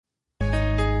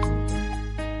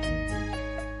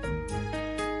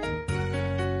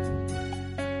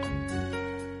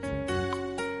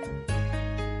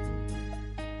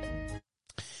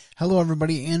Hello,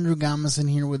 everybody. Andrew Gomison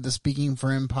here with the Speaking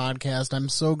for Him podcast. I'm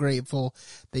so grateful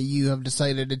that you have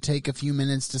decided to take a few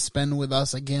minutes to spend with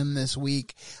us again this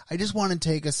week. I just want to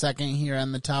take a second here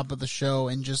on the top of the show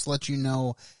and just let you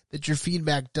know that your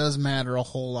feedback does matter a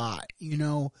whole lot. You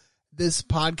know, this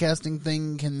podcasting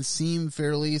thing can seem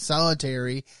fairly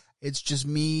solitary. It's just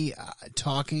me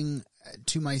talking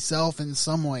to myself in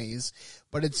some ways,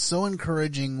 but it's so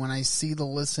encouraging when I see the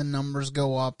listen numbers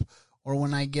go up, or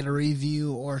when I get a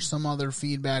review or some other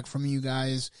feedback from you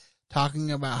guys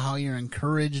talking about how you're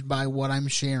encouraged by what I'm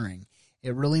sharing.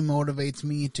 It really motivates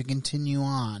me to continue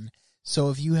on.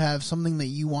 So if you have something that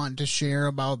you want to share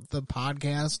about the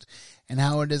podcast and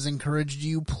how it has encouraged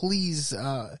you, please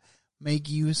make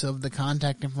use of the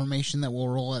contact information that will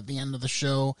roll at the end of the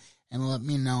show and let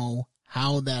me know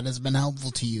how that has been helpful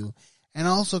to you. And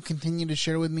also continue to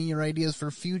share with me your ideas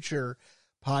for future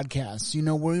podcasts. You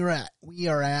know, we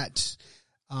are at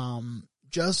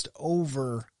just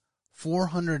over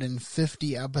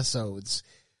 450 episodes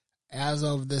as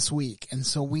of this week, and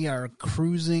so we are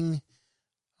cruising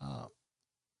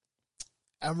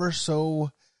ever so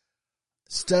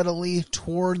steadily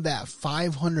toward that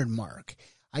 500 mark.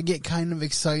 I get kind of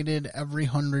excited every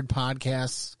 100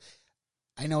 podcasts.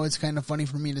 I know it's kind of funny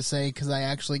for me to say because I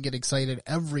actually get excited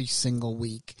every single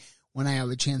week when I have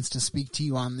a chance to speak to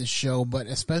you on this show, but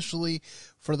especially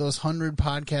for those 100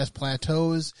 podcast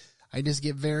plateaus, I just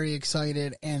get very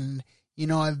excited. And, you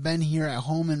know, I've been here at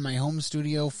home in my home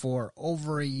studio for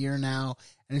over a year now,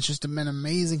 and it's just been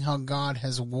amazing how God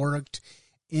has worked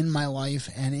in my life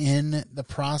and in the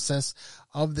process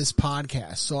of this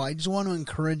podcast. So I just want to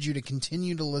encourage you to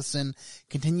continue to listen,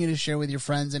 continue to share with your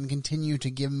friends, and continue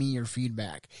to give me your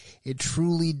feedback. It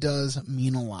truly does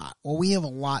mean a lot. Well, we have a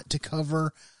lot to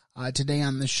cover today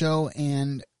on the show,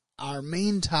 and our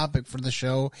main topic for the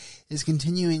show is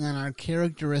continuing on our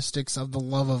characteristics of the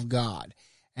love of God.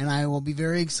 And I will be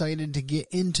very excited to get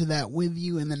into that with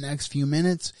you in the next few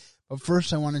minutes. But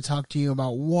first, I want to talk to you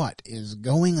about what is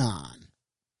going on.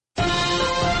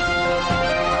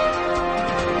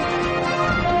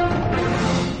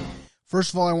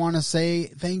 First of all, I want to say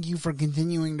thank you for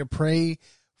continuing to pray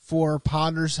for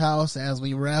Potter's House as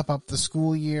we wrap up the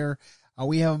school year.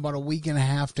 We have about a week and a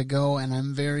half to go, and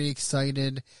I'm very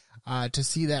excited to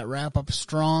see that wrap up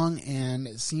strong. And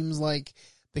it seems like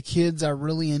the kids are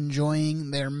really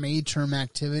enjoying their May term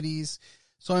activities.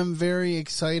 So I'm very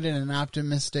excited and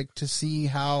optimistic to see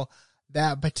how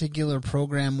that particular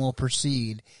program will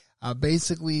proceed.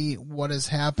 Basically, what has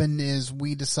happened is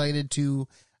we decided to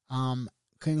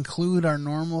conclude our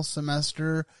normal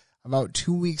semester about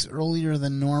 2 weeks earlier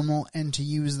than normal, and to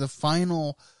use the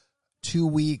final 2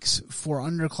 weeks for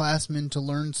underclassmen to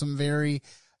learn some very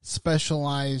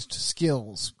specialized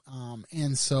skills.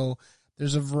 And so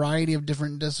there's a variety of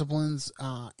different disciplines,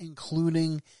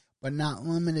 including but not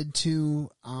limited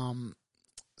to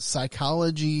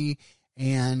psychology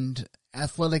and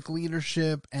athletic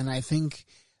leadership, and I think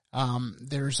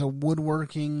there's a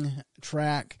woodworking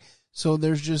track. So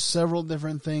there's just several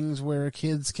different things where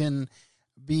kids can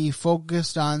be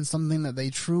focused on something that they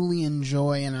truly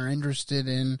enjoy and are interested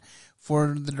in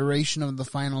for the duration of the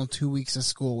final 2 weeks of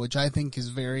school, which I think is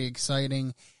very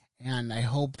exciting, and I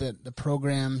hope that the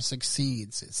program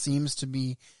succeeds. It seems to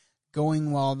be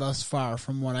going well thus far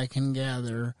from what I can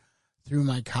gather through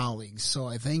my colleagues. So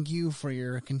I thank you for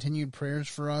your continued prayers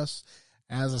for us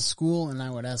as a school, and I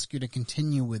would ask you to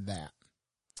continue with that.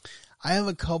 I have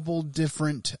a couple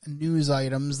different news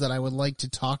items that I would like to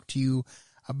talk to you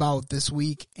about this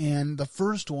week, and the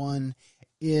first one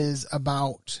is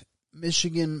about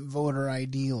Michigan voter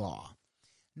ID law.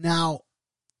 Now,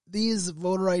 these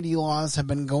voter ID laws have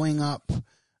been going up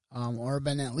or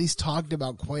been at least talked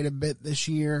about quite a bit this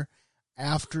year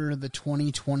after the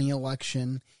 2020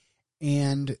 election,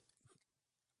 and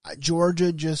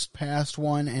Georgia just passed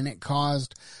one, and it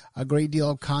caused a great deal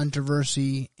of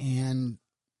controversy, and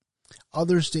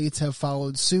other states have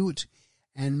followed suit,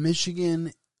 and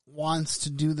Michigan wants to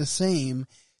do the same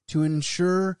to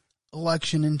ensure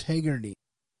election integrity.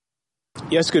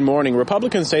 Yes, good morning.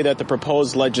 Republicans say that the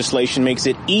proposed legislation makes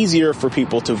it easier for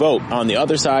people to vote. On the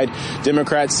other side,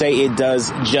 Democrats say it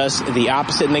does just the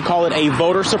opposite, and they call it a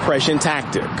voter suppression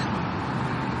tactic.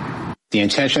 The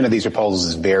intention of these proposals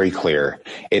is very clear.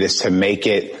 It is to make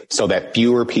it so that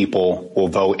fewer people will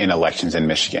vote in elections in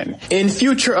Michigan. In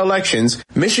future elections,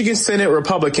 Michigan Senate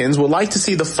Republicans would like to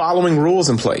see the following rules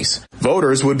in place.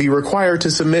 Voters would be required to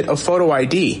submit a photo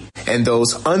ID, and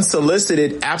those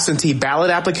unsolicited absentee ballot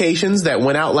applications that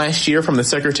went out last year from the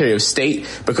Secretary of State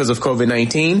because of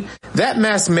COVID-19, that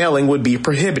mass mailing would be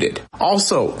prohibited.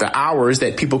 Also, the hours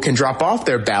that people can drop off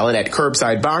their ballot at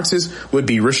curbside boxes would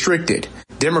be restricted.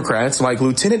 Democrats like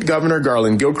Lieutenant Governor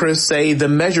Garland Gilchrist say the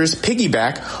measures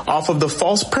piggyback off of the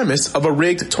false premise of a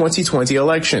rigged 2020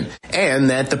 election, and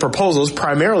that the proposals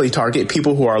primarily target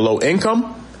people who are low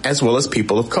income, as well as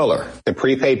people of color. The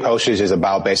prepaid postage is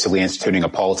about basically instituting a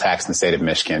poll tax in the state of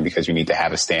Michigan because you need to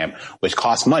have a stamp, which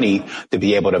costs money to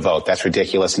be able to vote. That's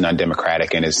ridiculous and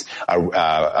undemocratic and is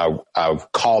a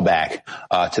callback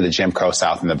to the Jim Crow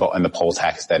South and the poll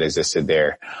tax that existed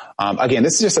there. Again,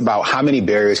 this is just about how many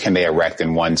barriers can they erect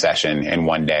in one session in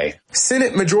one day.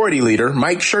 Senate Majority Leader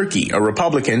Mike Shirkey, a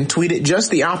Republican, tweeted just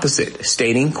the opposite,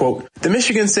 stating, quote, "The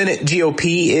Michigan Senate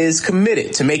GOP is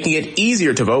committed to making it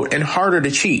easier to vote and harder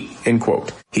to cheat," end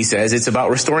quote. He says it's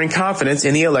about restoring confidence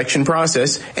in the election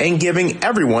process and giving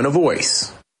everyone a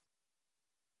voice.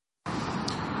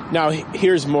 Now,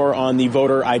 here's more on the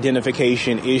voter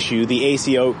identification issue. The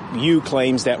ACLU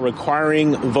claims that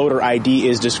requiring voter ID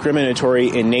is discriminatory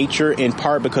in nature, in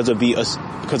part because of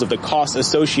the cost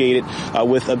associated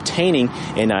with obtaining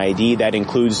an ID. That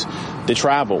includes the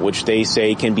travel, which they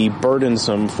say can be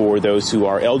burdensome for those who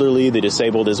are elderly, the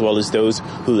disabled, as well as those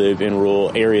who live in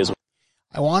rural areas.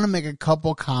 I want to make a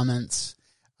couple comments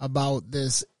about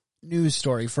this news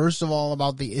story. First of all,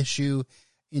 about the issue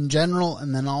in general,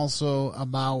 and then also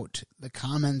about the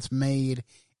comments made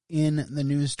in the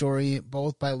news story,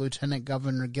 both by Lieutenant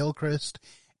Governor Gilchrist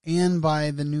and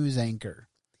by the news anchor.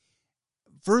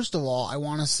 First of all, I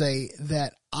want to say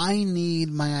that I need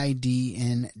my ID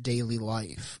in daily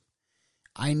life.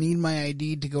 I need my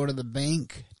ID to go to the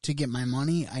bank to get my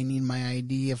money. I need my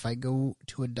ID if I go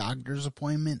to a doctor's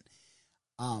appointment.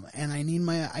 And I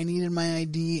needed my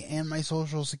ID and my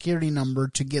social security number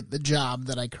to get the job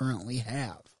that I currently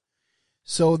have.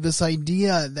 So this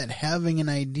idea that having an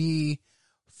ID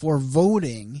for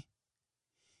voting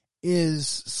is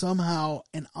somehow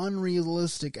an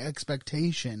unrealistic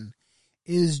expectation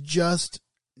is just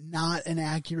not an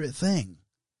accurate thing.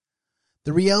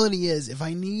 The reality is, if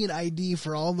I need ID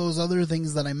for all those other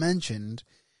things that I mentioned,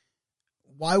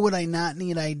 why would I not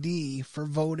need ID for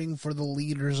voting for the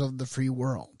leaders of the free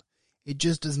world? It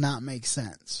just does not make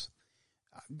sense.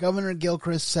 Governor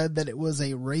Gilchrist said that it was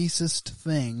a racist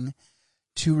thing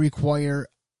to require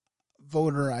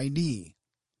voter ID.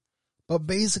 But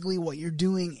basically what you're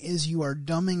doing is you are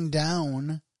dumbing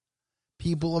down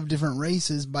people of different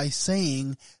races by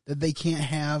saying that they can't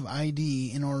have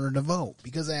ID in order to vote.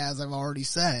 Because as I've already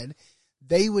said,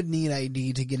 they would need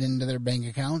ID to get into their bank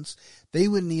accounts, they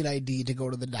would need ID to go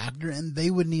to the doctor, and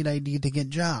they would need ID to get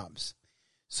jobs.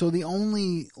 So the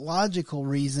only logical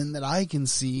reason that I can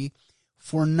see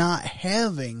for not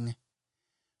having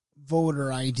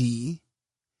voter ID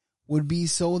would be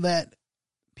so that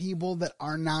people that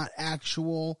are not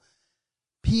actual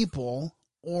people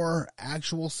or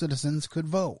actual citizens could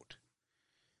vote.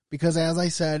 Because as I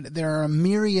said, there are a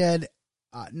myriad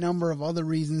number of other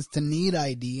reasons to need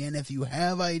ID, and if you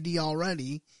have ID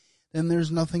already, then there's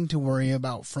nothing to worry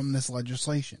about from this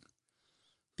legislation.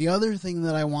 The other thing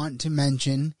that I want to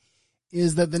mention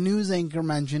is that the news anchor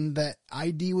mentioned that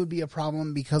ID would be a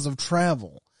problem because of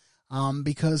travel,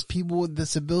 because people with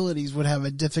disabilities would have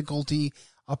a difficulty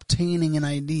obtaining an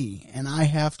ID, and I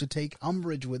have to take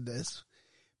umbrage with this,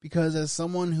 because as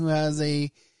someone who has a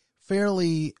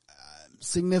fairly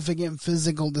significant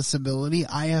physical disability,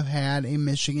 I have had a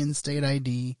Michigan State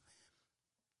ID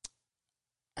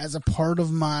as a part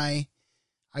of my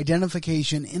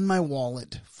identification in my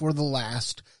wallet for the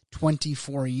last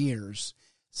 24 years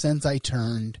since I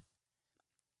turned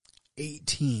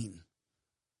 18.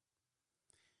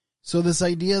 So this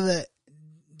idea that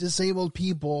disabled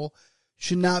people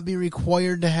should not be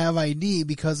required to have ID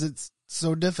because it's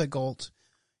so difficult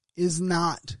is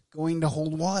not going to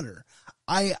hold water.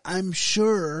 I'm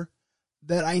sure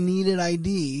that I needed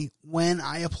ID when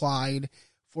I applied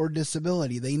for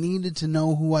disability. They needed to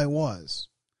know who I was.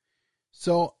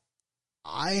 So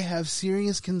I have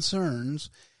serious concerns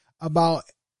about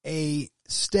a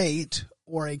state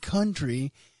or a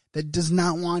country that does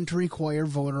not want to require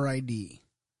voter ID.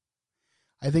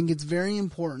 I think it's very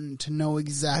important to know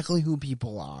exactly who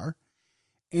people are.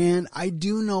 And I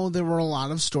do know there were a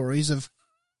lot of stories of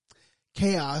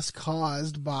chaos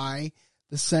caused by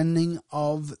the sending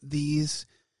of these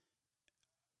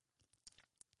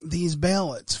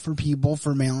ballots for people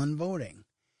for mail-in voting.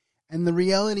 And the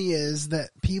reality is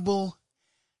that people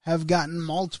have gotten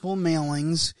multiple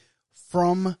mailings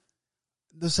from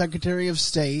the Secretary of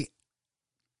State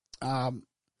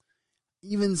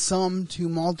even some to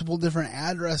multiple different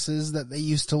addresses that they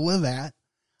used to live at.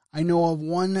 I know of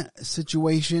one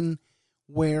situation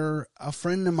where a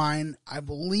friend of mine, I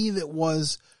believe it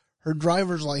was her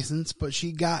driver's license, but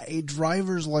she got a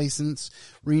driver's license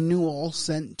renewal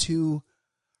sent to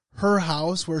her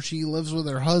house where she lives with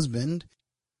her husband.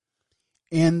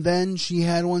 And then she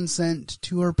had one sent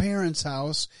to her parents'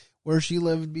 house where she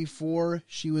lived before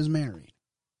she was married.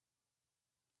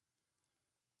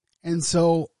 And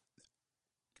so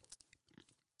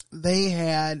they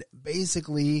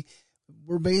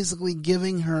were basically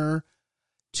giving her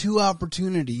 2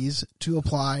 opportunities to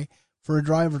apply for a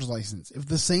driver's license. If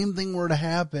the same thing were to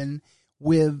happen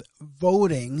with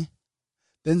voting,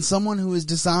 then someone who is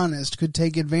dishonest could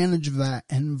take advantage of that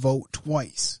and vote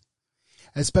twice.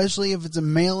 Especially if it's a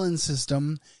mail-in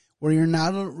system where you're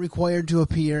not required to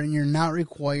appear and you're not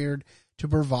required to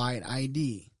provide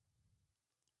ID.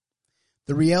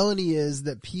 The reality is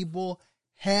that people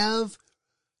have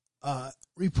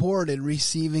reported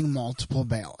receiving multiple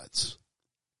ballots.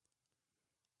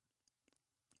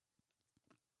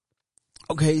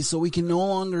 Okay, so we can no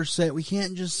longer say, we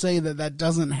can't just say that that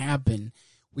doesn't happen.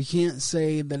 We can't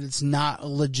say that it's not a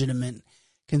legitimate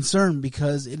concern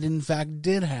because it in fact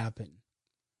did happen.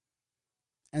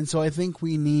 And so I think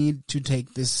we need to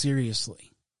take this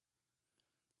seriously.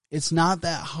 It's not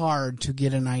that hard to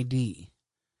get an ID.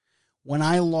 When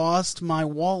I lost my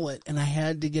wallet and I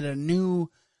had to get a new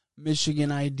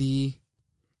Michigan ID,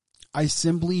 I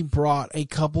simply brought a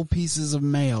couple pieces of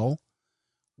mail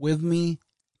with me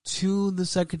to the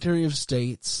Secretary of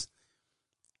State's,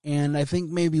 and I think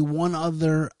maybe one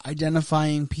other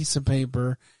identifying piece of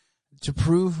paper to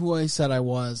prove who I said I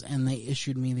was, and they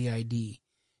issued me the ID.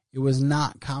 It was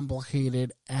not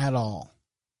complicated at all.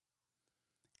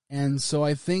 And so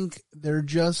I think they're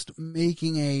just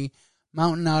making a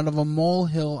mountain out of a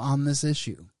molehill on this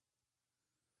issue.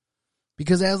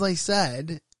 Because as I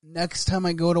said, next time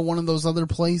I go to one of those other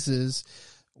places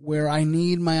where I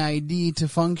need my ID to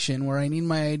function, where I need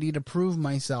my ID to prove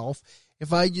myself,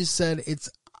 if I just said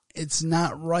it's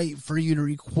not right for you to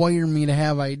require me to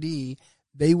have ID,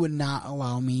 they would not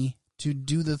allow me to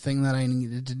do the thing that I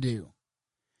needed to do.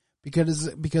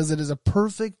 Because it is a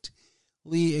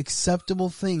perfectly acceptable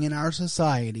thing in our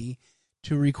society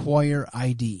to require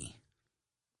ID.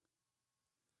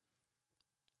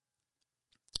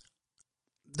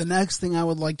 The next thing I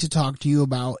would like to talk to you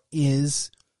about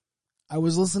is I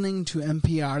was listening to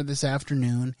NPR this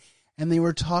afternoon, and they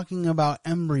were talking about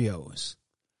embryos.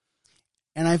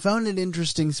 And I found it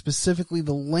interesting, specifically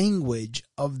the language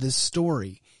of this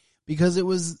story, because it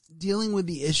was dealing with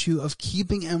the issue of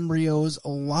keeping embryos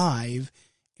alive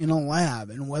in a lab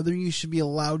and whether you should be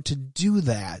allowed to do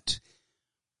that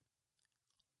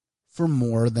for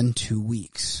more than 2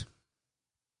 weeks.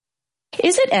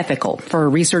 Is it ethical for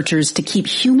researchers to keep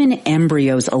human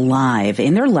embryos alive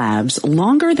in their labs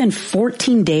longer than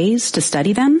 14 days to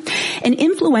study them? An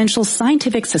influential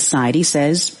scientific society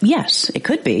says yes, it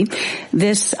could be.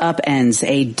 This upends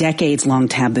a decades-long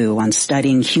taboo on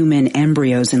studying human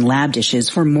embryos in lab dishes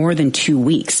for more than 2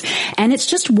 weeks. And it's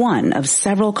just one of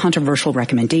several controversial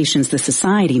recommendations the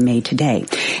society made today.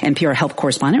 NPR health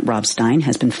correspondent Rob Stein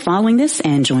has been following this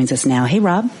and joins us now. Hey,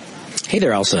 Rob. Hey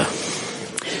there, Elsa.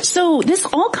 So this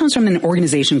all comes from an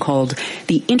organization called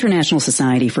the International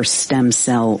Society for Stem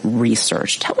Cell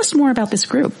Research. Tell us more about this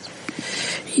group.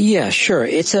 Yeah, sure.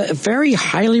 It's a very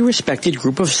highly respected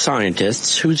group of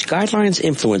scientists whose guidelines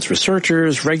influence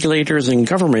researchers, regulators, and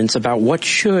governments about what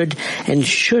should and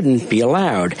shouldn't be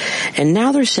allowed. And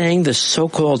now they're saying the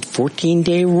so-called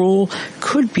 14-day rule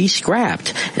could be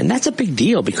scrapped. And that's a big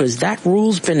deal because that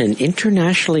rule's been an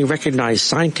internationally recognized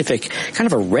scientific kind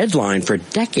of a red line for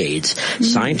decades.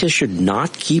 Scientists should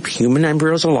not keep human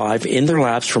embryos alive in their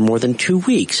labs for more than 2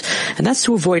 weeks. And that's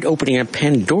to avoid opening a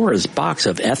Pandora's box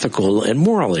of ethical and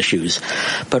moral issues.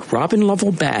 But Robin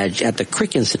Lovell Badge at the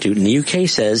Crick Institute in the UK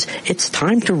says it's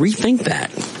time to rethink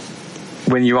that.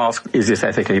 When you ask, is this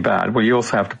ethically bad? Well, you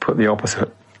also have to put the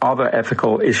opposite. Are there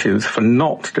ethical issues for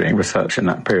not doing research in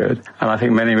that period? And I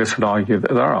think many of us would argue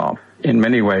that there are. In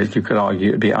many ways, you could argue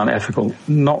it'd be unethical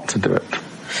not to do it.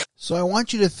 So I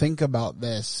want you to think about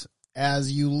this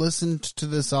as you listened to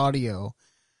this audio.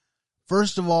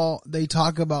 First of all, they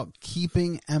talk about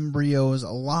keeping embryos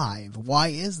alive. Why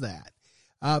is that?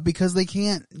 Because they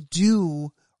can't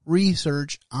do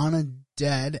research on a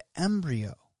dead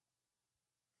embryo.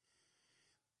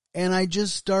 And I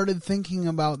just started thinking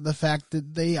about the fact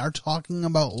that they are talking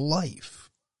about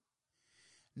life.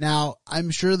 Now,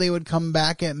 I'm sure they would come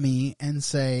back at me and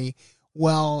say,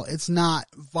 well, it's not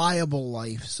viable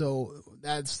life, so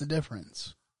that's the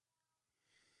difference.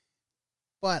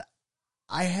 But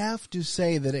I have to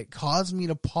say that it caused me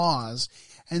to pause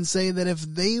and say that if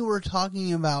they were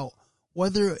talking about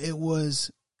whether it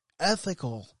was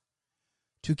ethical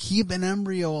to keep an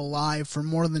embryo alive for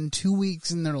more than 2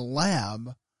 weeks in their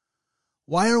lab,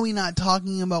 why are we not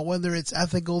talking about whether it's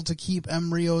ethical to keep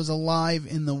embryos alive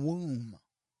in the womb?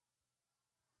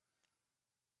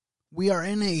 We are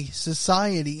in a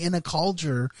society, in a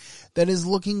culture that is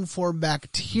looking for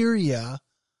bacteria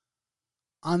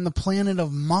on the planet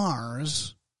of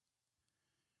Mars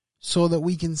so that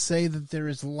we can say that there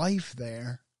is life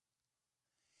there.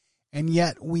 And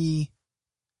yet we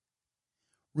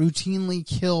routinely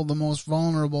kill the most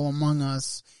vulnerable among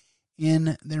us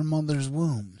in their mother's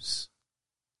wombs.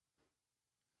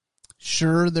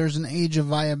 Sure, there's an age of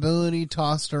viability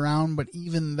tossed around, but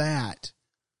even that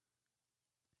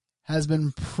has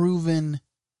been proven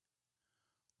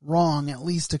wrong at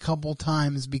least a couple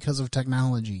times because of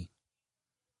technology.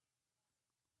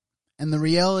 And the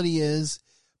reality is,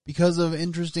 because of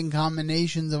interesting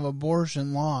combinations of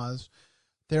abortion laws,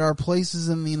 there are places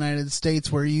in the United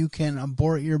States where you can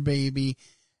abort your baby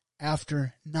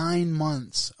after 9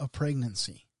 months of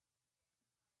pregnancy.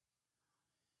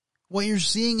 What you're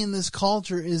seeing in this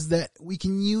culture is that we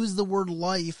can use the word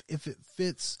life if it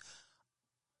fits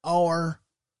our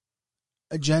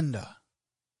agenda.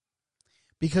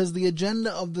 Because the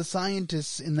agenda of the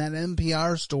scientists in that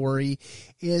NPR story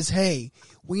is, hey,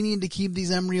 we need to keep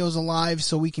these embryos alive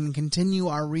so we can continue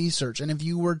our research. And if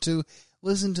you were to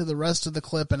listen to the rest of the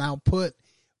clip, and I'll put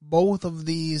both of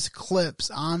these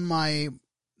clips on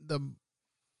the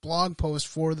blog post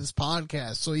for this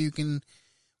podcast so you can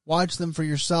watch them for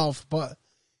yourself. But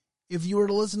if you were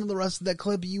to listen to the rest of that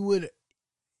clip, you would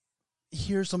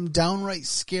hear some downright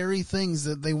scary things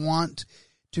that they want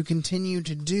to continue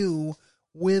to do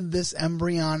with this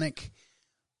embryonic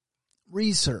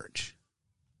research.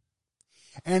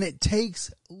 And it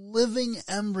takes living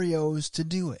embryos to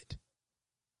do it.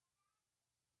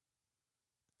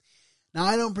 Now,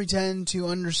 I don't pretend to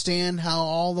understand how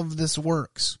all of this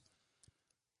works,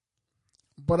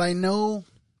 but I know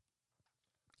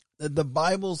that the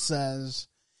Bible says,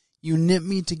 "You knit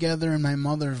me together in my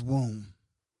mother's womb."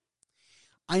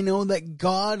 I know that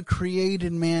God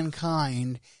created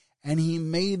mankind and he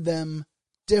made them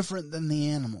different than the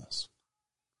animals.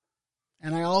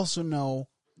 And I also know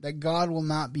that God will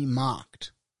not be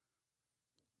mocked.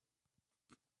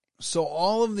 So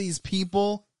all of these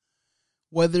people,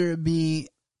 whether it be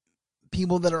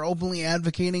people that are openly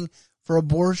advocating for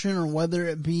abortion or whether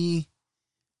it be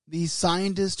these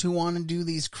scientists who want to do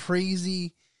these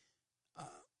crazy,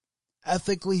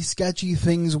 ethically sketchy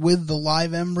things with the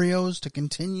live embryos to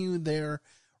continue their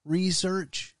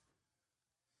research,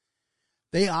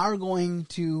 they are going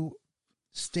to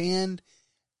stand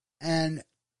and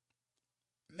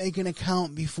make an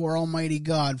account before Almighty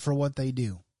God for what they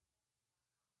do.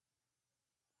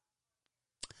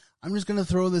 I'm just going to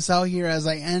throw this out here as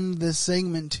I end this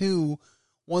segment too.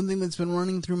 One thing that's been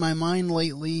running through my mind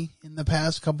lately in the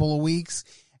past couple of weeks,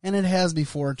 and it has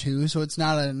before too, so it's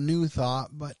not a new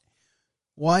thought, but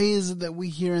why is it that we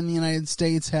here in the United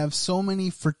States have so many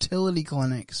fertility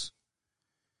clinics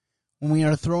when we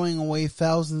are throwing away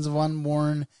thousands of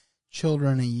unborn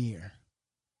children a year?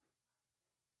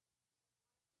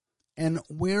 And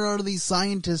where are these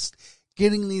scientists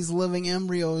getting these living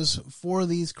embryos for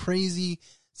these crazy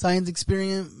science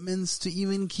experiments to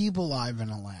even keep alive in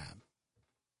a lab?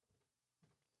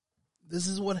 This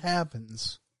is what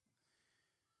happens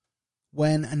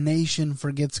when a nation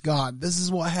forgets God. This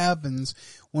is what happens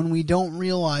when we don't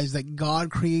realize that God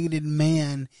created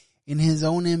man in his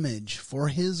own image for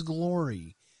his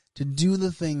glory to do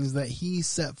the things that he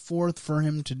set forth for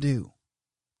him to do.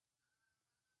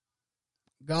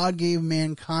 God gave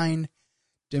mankind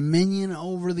dominion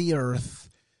over the earth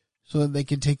so that they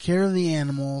could take care of the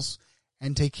animals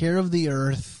and take care of the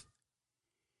earth.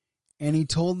 And he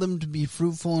told them to be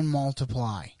fruitful and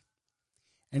multiply.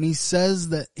 And he says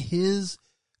that his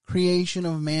creation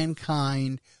of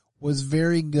mankind was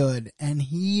very good, and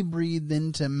he breathed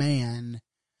into man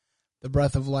the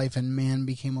breath of life, and man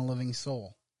became a living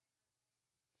soul.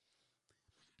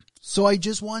 So I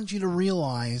just want you to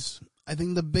realize, I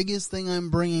think the biggest thing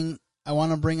I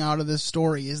want to bring out of this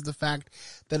story is the fact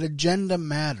that agenda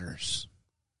matters.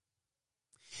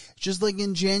 Just like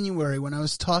in January when I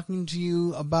was talking to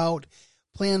you about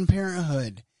Planned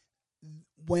Parenthood,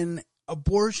 when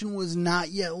abortion was not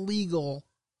yet legal,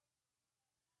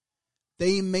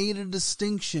 they made a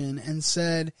distinction and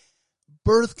said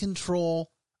birth control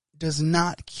does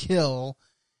not kill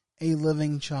a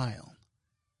living child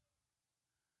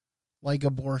like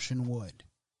abortion would.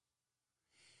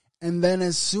 And then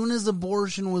as soon as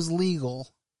abortion was legal,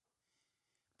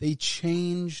 they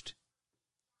changed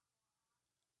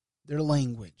their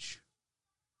language.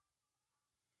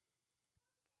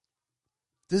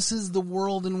 This is the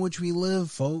world in which we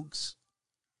live, folks.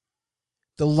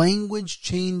 The language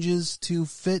changes to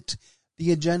fit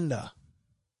the agenda.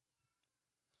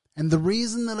 And the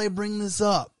reason that I bring this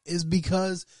up is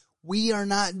because we are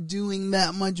not doing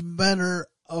that much better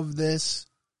of this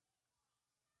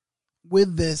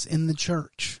with this in the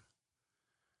church.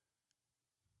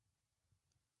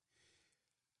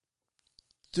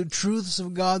 The truths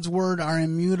of God's word are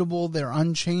immutable, they're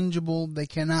unchangeable, they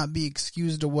cannot be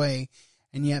excused away,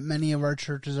 and yet many of our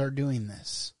churches are doing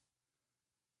this.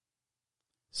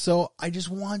 So I just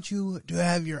want you to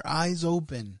have your eyes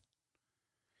open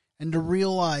and to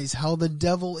realize how the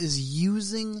devil is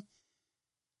using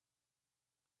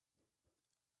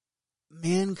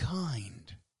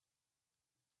mankind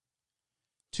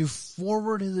to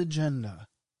forward his agenda,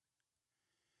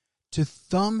 to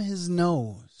thumb his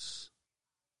nose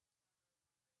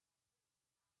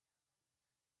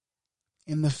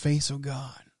in the face of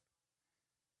God.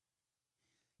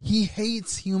 He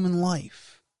hates human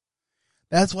life.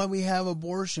 That's why we have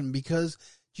abortion, because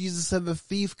Jesus said the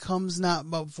thief comes not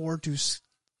but for to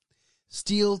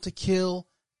steal, to kill,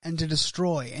 and to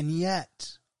destroy. And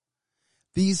yet,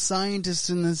 these scientists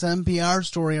in this NPR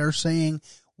story are saying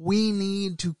we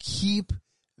need to keep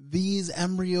these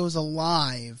embryos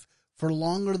alive for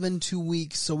longer than 2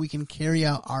 weeks so we can carry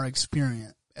out our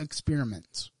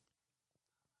experiments.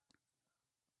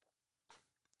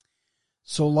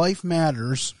 So life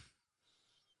matters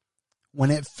when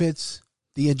it fits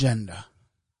the agenda.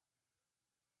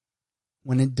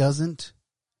 When it doesn't,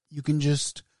 you can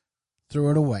just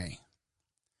throw it away.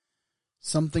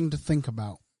 Something to think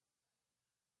about.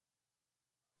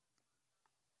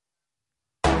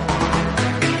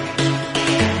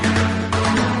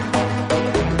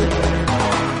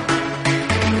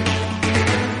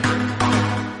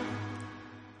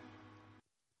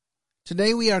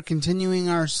 Today we are continuing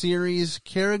our series,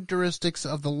 Characteristics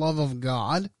of the Love of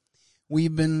God.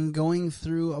 We've been going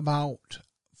through about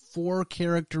 4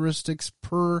 characteristics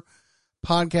per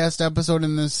podcast episode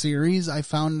in this series. I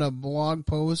found a blog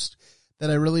post that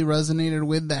I really resonated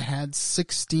with that had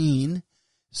 16.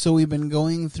 So we've been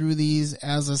going through these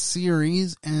as a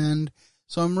series, and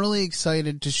so I'm really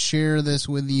excited to share this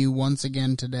with you once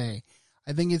again today.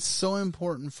 I think it's so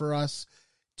important for us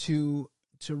to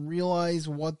realize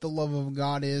what the love of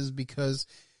God is, because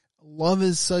love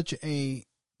is such a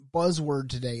buzzword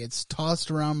today. It's tossed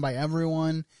around by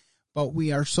everyone, but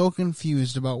we are so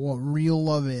confused about what real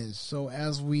love is. So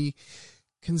as we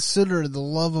consider the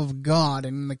love of God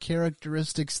and the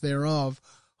characteristics thereof,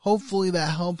 hopefully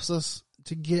that helps us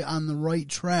to get on the right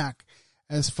track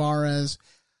as far as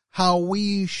how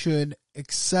we should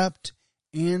accept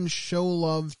and show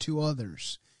love to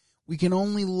others. We can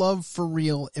only love for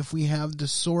real if we have the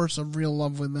source of real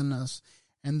love within us,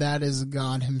 and that is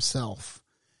God himself.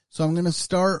 So I'm going to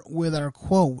start with our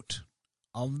quote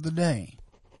of the day.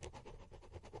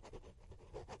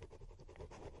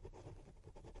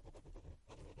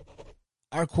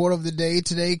 Our quote of the day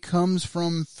today comes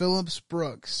from Phillips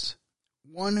Brooks.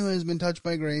 One who has been touched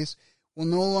by grace will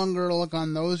no longer look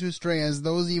on those who stray as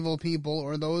those evil people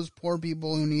or those poor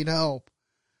people who need help.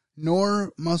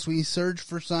 Nor must we search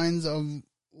for signs of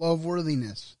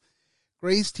love-worthiness.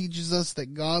 Grace teaches us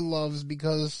that God loves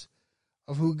because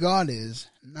of who God is,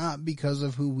 not because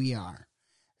of who we are.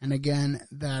 And again,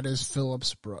 that is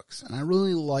Phillips Brooks. And I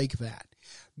really like that.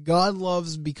 God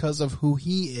loves because of who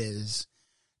he is,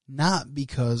 not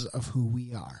because of who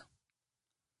we are.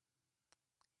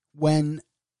 When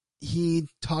he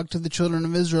talked to the children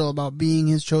of Israel about being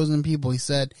his chosen people, he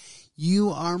said, "You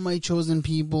are my chosen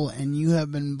people, and you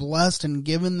have been blessed and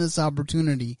given this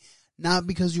opportunity, not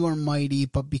because you are mighty,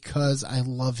 but because I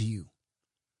love you."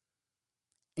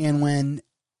 And when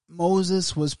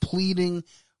Moses was pleading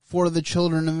for the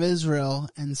children of Israel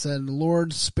and said,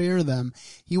 "Lord, spare them,"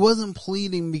 he wasn't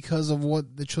pleading because of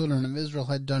what the children of Israel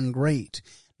had done great.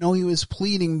 No, he was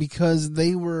pleading because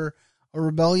they were a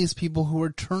rebellious people who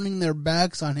were turning their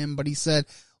backs on him. But he said,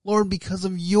 "Lord, because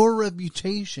of your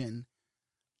reputation,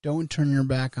 don't turn your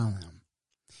back on them."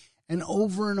 And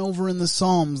over in the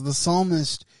Psalms, the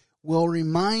psalmist will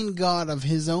remind God of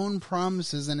his own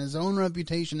promises and his own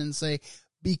reputation and say,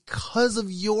 "Because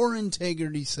of your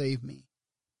integrity, save me."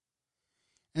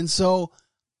 And so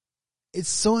it's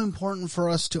so important for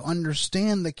us to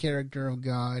understand the character of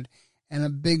God, and a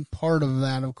big part of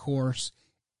that, of course,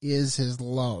 is his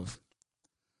love.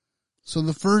 So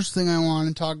the first thing I want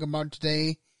to talk about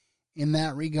today in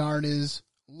that regard is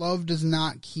love does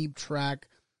not keep track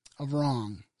of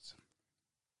wrongs.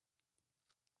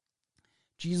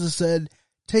 Jesus said,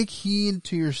 "Take heed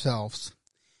to yourselves.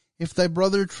 If thy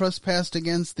brother trespass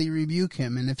against thee, rebuke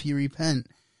him, and if he repent,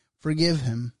 forgive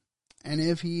him. And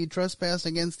if he trespass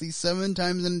against thee 7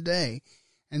 times in a day,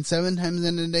 and 7 times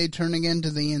in a day turn again to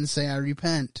thee and say, I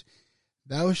repent,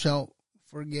 thou shalt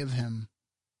forgive him."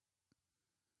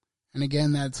 And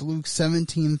again, that's Luke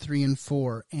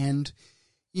 17:3-4. And,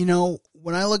 you know,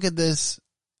 when I look at this,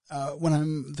 when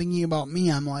I'm thinking about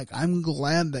me, I'm like, I'm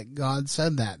glad that God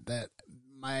said that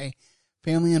my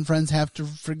family and friends have to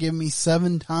forgive me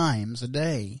 7 times a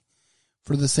day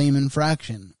for the same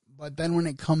infraction. But then when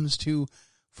it comes to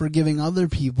forgiving other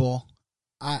people,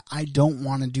 I don't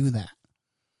want to do that.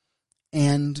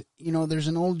 And, you know, there's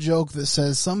an old joke that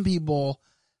says some people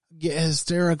get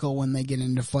hysterical when they get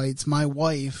into fights. My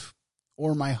wife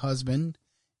or my husband,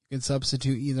 you can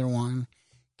substitute either one,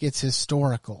 gets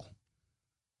historical.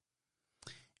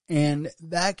 And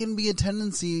that can be a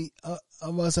tendency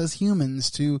of us as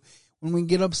humans to, when we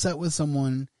get upset with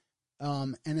someone,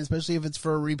 and especially if it's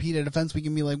for a repeated offense, we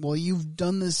can be like, well, you've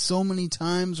done this so many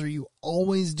times, or you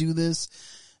always do this,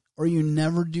 or you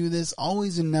never do this.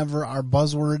 Always and never are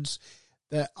buzzwords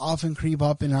that often creep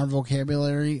up in our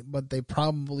vocabulary, but they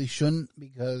probably shouldn't,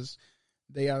 because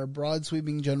they are broad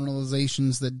sweeping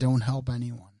generalizations that don't help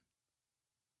anyone.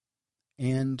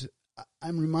 And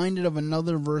I'm reminded of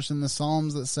another verse in the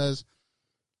Psalms that says,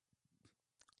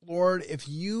 Lord, if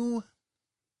you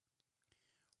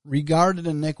regarded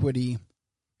iniquity,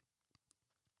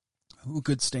 who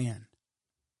could stand?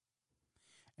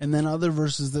 And then other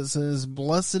verses that says,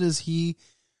 blessed is he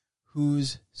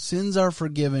whose sins are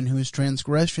forgiven, whose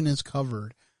transgression is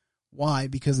covered. Why?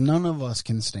 Because none of us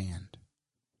can stand.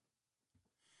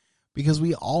 Because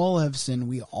we all have sinned.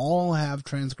 We all have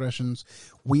transgressions.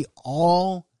 We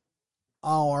all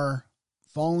are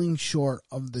falling short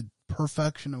of the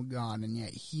perfection of God, and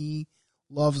yet he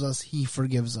loves us, he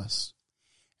forgives us.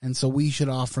 And so we should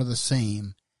offer the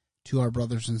same to our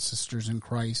brothers and sisters in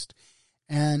Christ,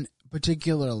 and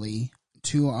particularly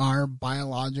to our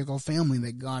biological family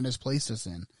that God has placed us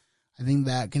in. I think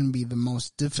that can be the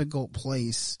most difficult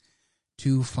place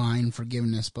to find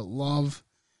forgiveness, but love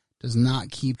does not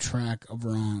keep track of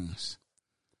wrongs.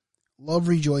 Love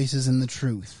rejoices in the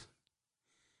truth.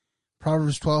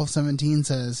 Proverbs 12:17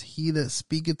 says, he that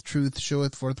speaketh truth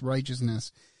showeth forth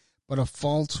righteousness, but a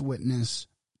false witness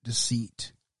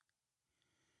deceit.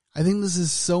 I think this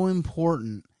is so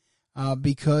important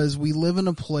because we live in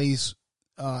a place,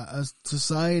 a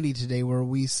society today where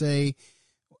we say,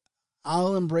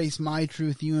 I'll embrace my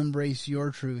truth, you embrace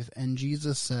your truth. And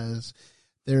Jesus says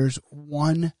there's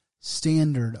one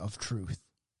standard of truth.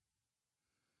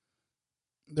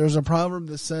 There's a proverb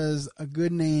that says a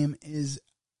good name is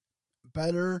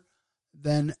better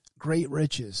than great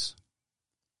riches.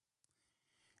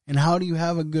 And how do you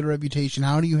have a good reputation?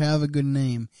 How do you have a good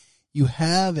name? You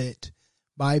have it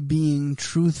by being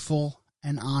truthful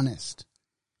and honest.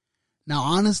 Now,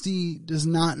 honesty does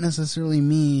not necessarily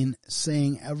mean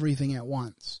saying everything at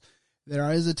once.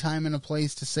 There is a time and a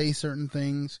place to say certain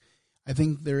things. I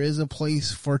think there is a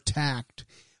place for tact.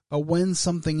 But when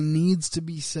something needs to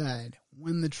be said,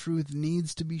 when the truth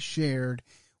needs to be shared,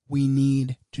 we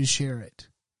need to share it.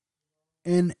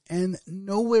 And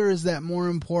nowhere is that more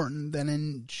important than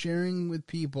in sharing with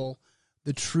people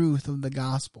the truth of the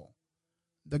gospel.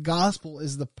 The gospel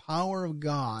is the power of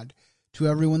God to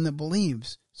everyone that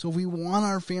believes. So if we want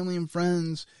our family and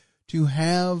friends to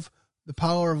have the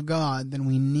power of God, then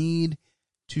we need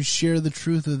to share the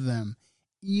truth with them,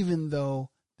 even though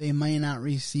they may not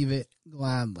receive it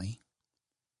gladly.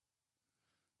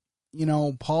 You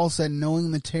know, Paul said,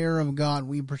 knowing the terror of God,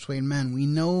 we persuade men. We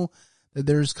know that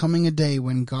there's coming a day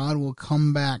when God will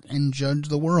come back and judge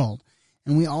the world.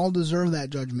 And we all deserve that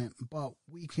judgment, but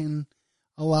we can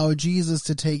allow Jesus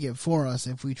to take it for us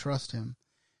if we trust him.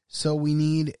 So we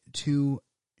need to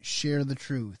share the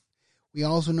truth. We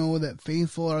also know that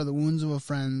faithful are the wounds of a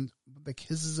friend, but the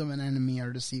kisses of an enemy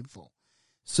are deceitful.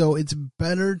 So it's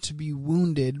better to be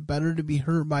wounded, better to be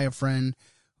hurt by a friend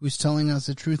who's telling us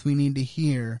the truth we need to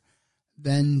hear,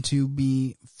 than to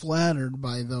be flattered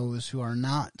by those who are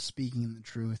not speaking the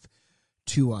truth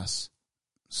to us.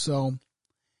 So,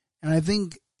 and I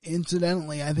think,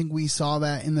 incidentally, I think we saw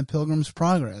that in the Pilgrim's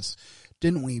Progress,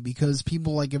 didn't we? Because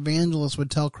people like evangelists would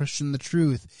tell Christian the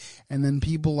truth, and then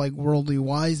people like worldly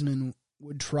wise men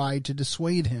would try to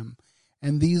dissuade him.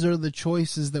 And these are the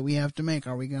choices that we have to make.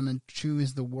 Are we going to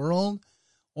choose the world,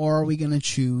 or are we going to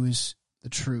choose the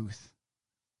truth?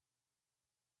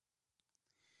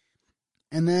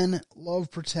 And then love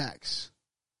protects.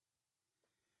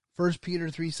 1 Peter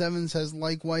 3:7 says,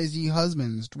 "Likewise, ye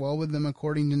husbands, dwell with them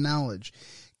according to knowledge,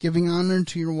 giving honor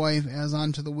to your wife as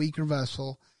unto the weaker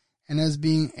vessel, and as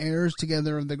being heirs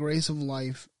together of the grace of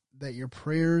life, that your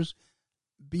prayers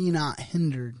be not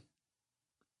hindered."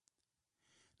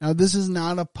 Now, this is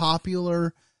not a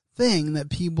popular thing that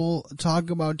people talk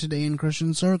about today in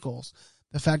Christian circles.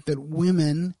 The fact that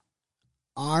women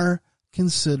are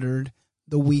considered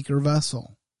the weaker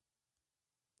vessel.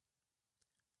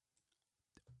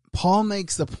 Paul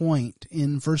makes the point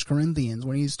in 1 Corinthians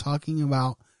when he's talking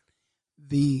about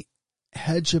the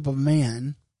headship of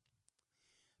man,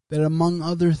 that among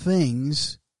other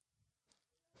things,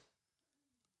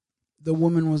 the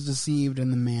woman was deceived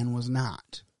and the man was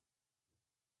not.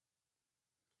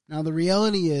 Now, the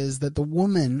reality is that the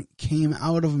woman came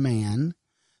out of man.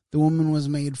 The woman was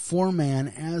made for man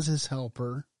as his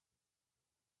helper.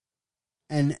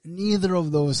 And neither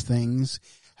of those things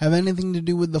have anything to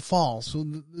do with the fall. So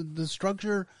the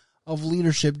structure of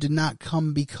leadership did not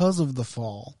come because of the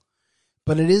fall.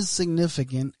 But it is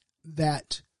significant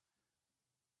that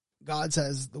God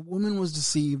says, the woman was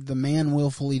deceived, the man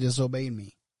willfully disobeyed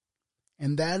me.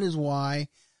 And that is why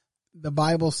the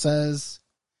Bible says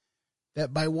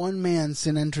that by one man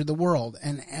sin entered the world,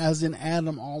 and as in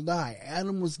Adam all die.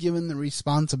 Adam was given the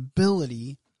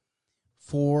responsibility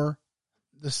for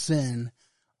the sin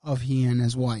of he and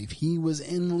his wife. He was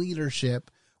in leadership,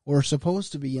 or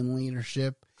supposed to be in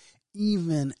leadership,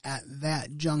 even at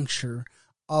that juncture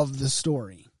of the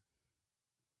story.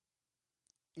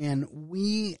 And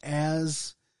we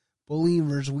as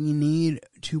believers, we need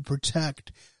to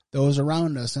protect those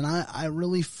around us. And I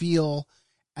really feel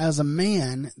as a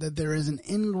man that there is an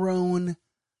ingrown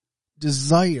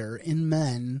desire in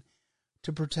men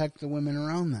to protect the women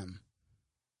around them.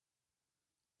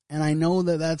 And I know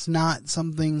that that's not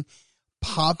something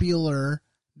popular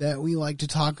that we like to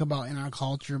talk about in our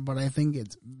culture, but I think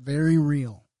it's very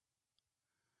real.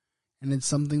 And it's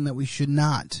something that we should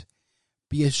not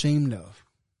be ashamed of.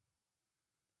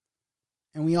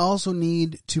 And we also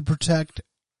need to protect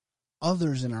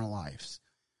others in our lives.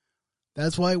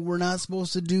 That's why we're not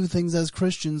supposed to do things as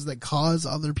Christians that cause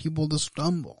other people to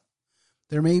stumble.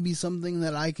 There may be something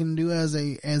that I can do as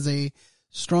a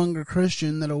stronger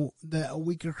Christian that a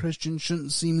weaker Christian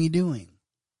shouldn't see me doing.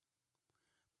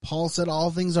 Paul said,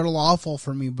 all things are lawful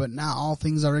for me, but not all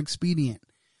things are expedient.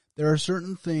 There are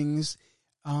certain things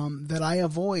that I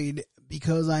avoid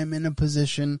because I'm in a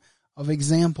position of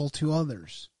example to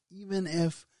others. Even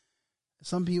if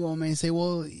some people may say,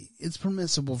 well, it's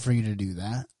permissible for you to do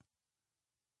that.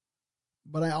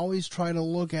 But I always try to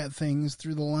look at things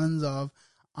through the lens of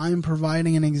I'm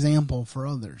providing an example for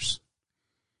others.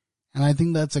 And I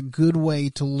think that's a good way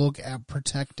to look at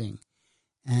protecting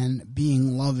and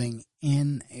being loving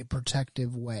in a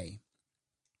protective way.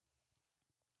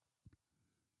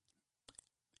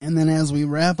 And then as we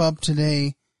wrap up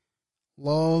today,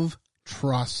 love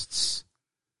trusts.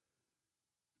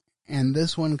 And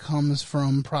this one comes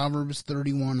from Proverbs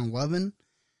 31:11.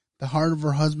 The heart of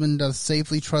her husband doth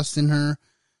safely trust in her,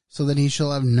 so that he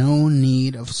shall have no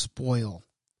need of spoil.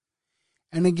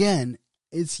 And again,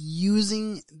 it's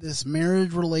using this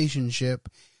marriage relationship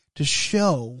to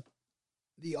show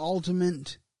the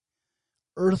ultimate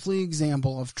earthly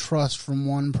example of trust from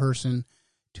one person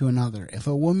to another. If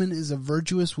a woman is a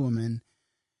virtuous woman,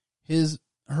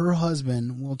 her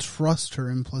husband will trust her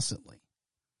implicitly.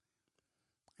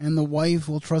 And the wife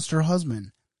will trust her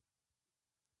husband.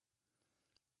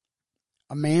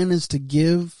 A man is to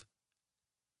give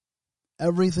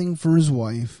everything for his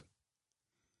wife,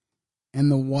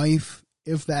 and the wife,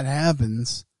 if that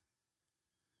happens,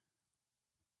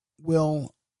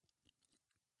 will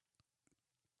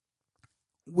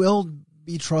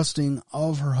be trusting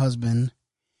of her husband,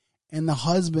 and the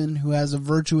husband who has a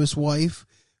virtuous wife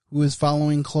who is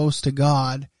following close to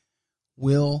God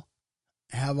will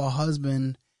have a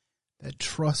husband that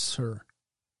trusts her.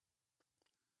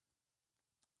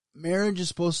 Marriage is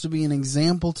supposed to be an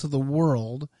example to the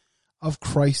world of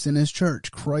Christ and his church.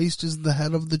 Christ is the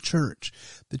head of the church.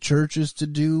 The church is to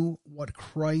do what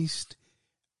Christ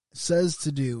says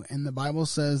to do. And the Bible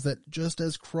says that just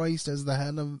as Christ is the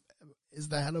head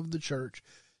of the church,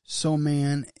 so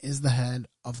man is the head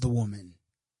of the woman.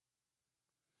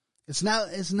 It's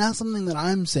not something that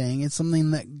I'm saying, it's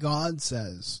something that God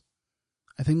says.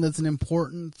 I think that's an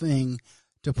important thing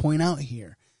to point out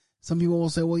here. Some people will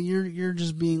say, well, you're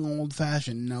just being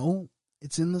old-fashioned. No,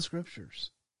 it's in the scriptures.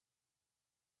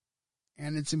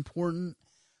 And it's important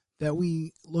that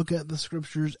we look at the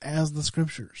scriptures as the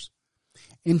scriptures.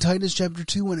 In Titus chapter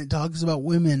 2, when it talks about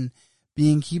women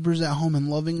being keepers at home and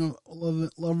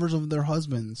lovers of their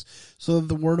husbands, so that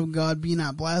the word of God be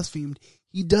not blasphemed.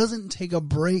 He doesn't take a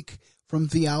break from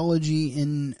theology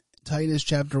in Titus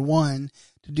chapter 1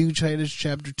 to do Titus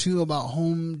chapter 2 about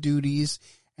home duties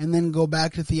and then go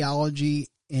back to theology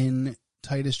in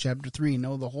Titus chapter 3.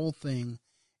 No, the whole thing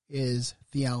is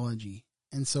theology.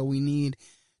 And so we need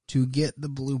to get the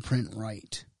blueprint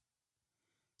right.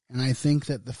 And I think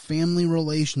that the family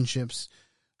relationships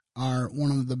are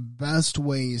one of the best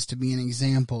ways to be an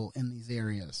example in these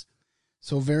areas.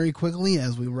 So very quickly,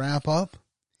 as we wrap up,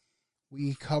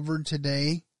 we covered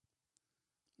today,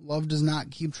 love does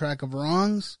not keep track of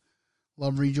wrongs,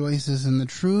 love rejoices in the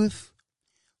truth,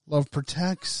 love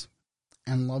protects,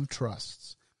 and love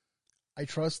trusts. I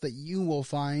trust that you will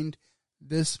find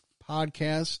this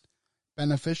podcast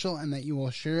beneficial and that you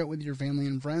will share it with your family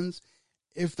and friends.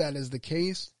 If that is the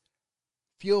case,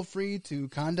 feel free to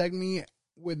contact me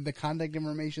with the contact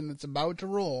information that's about to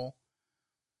roll.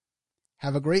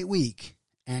 Have a great week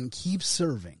and keep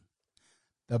serving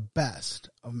the best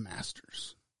of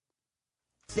masters.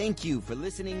 Thank you for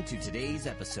listening to today's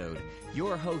episode.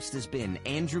 Your host has been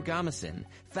Andrew Gomison,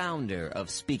 founder of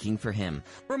Speaking for Him.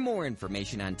 For more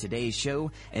information on today's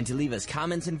show and to leave us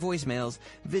comments and voicemails,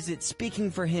 visit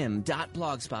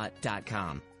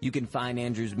speakingforhim.blogspot.com. You can find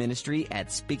Andrew's ministry at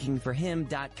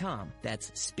speakingforhim.com.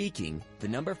 That's speaking,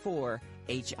 4,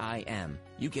 HIM.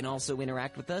 You can also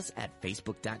interact with us at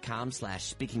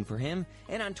facebook.com/speakingforhim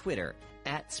and on Twitter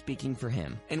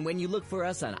 @speakingforhim. And when you look for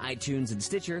us on iTunes and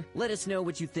Stitcher, let us know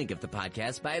what you think of the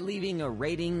podcast by leaving a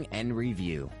rating and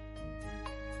review.